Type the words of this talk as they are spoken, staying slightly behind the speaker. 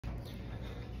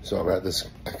So I'm at this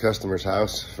customer's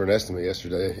house for an estimate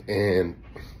yesterday, and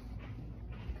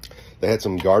they had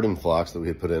some garden phlox that we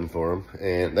had put in for them,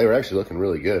 and they were actually looking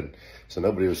really good. So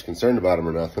nobody was concerned about them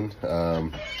or nothing.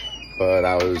 But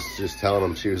I was just telling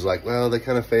them, she was like, well, they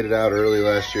kind of faded out early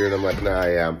last year. And I'm like, nah,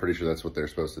 yeah, I'm pretty sure that's what they're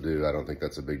supposed to do. I don't think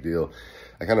that's a big deal.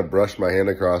 I kind of brushed my hand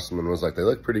across them and was like, they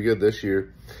look pretty good this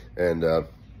year. And,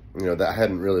 you know, that I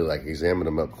hadn't really like examined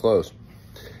them up close.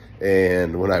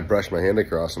 And when I brushed my hand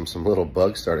across them, some little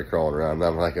bugs started crawling around. And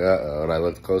I'm like, uh-oh. And I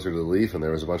looked closer to the leaf, and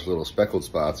there was a bunch of little speckled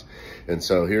spots. And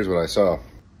so here's what I saw.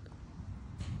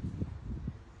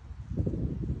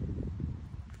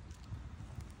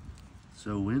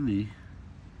 So windy.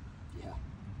 Yeah.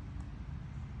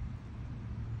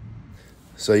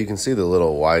 So you can see the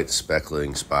little white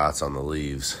speckling spots on the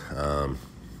leaves. A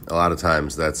lot of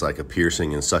times that's like a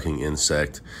piercing and sucking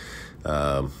insect.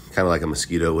 Kind of like a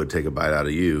mosquito would take a bite out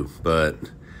of you, but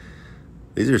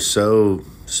these are so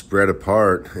spread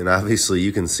apart, and obviously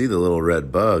you can see the little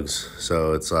red bugs.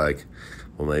 So it's like,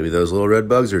 well, maybe those little red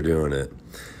bugs are doing it.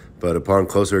 But upon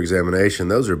closer examination,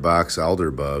 those are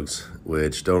Boxelder bugs,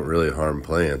 which don't really harm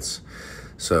plants.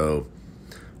 So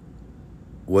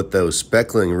what those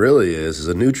speckling really is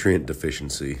a nutrient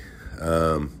deficiency.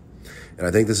 And I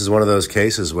think this is one of those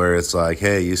cases where it's like,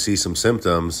 hey, you see some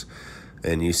symptoms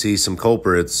and you see some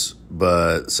culprits,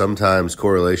 but sometimes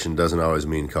correlation doesn't always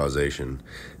mean causation.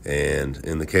 And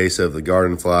in the case of the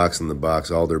garden phlox and the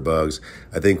Boxelder bugs,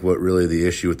 I think what really the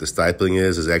issue with the stippling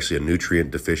is actually a nutrient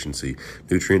deficiency.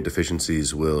 Nutrient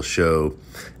deficiencies will show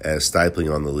as stippling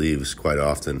on the leaves quite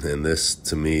often, and this,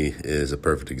 to me, is a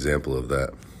perfect example of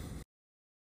that.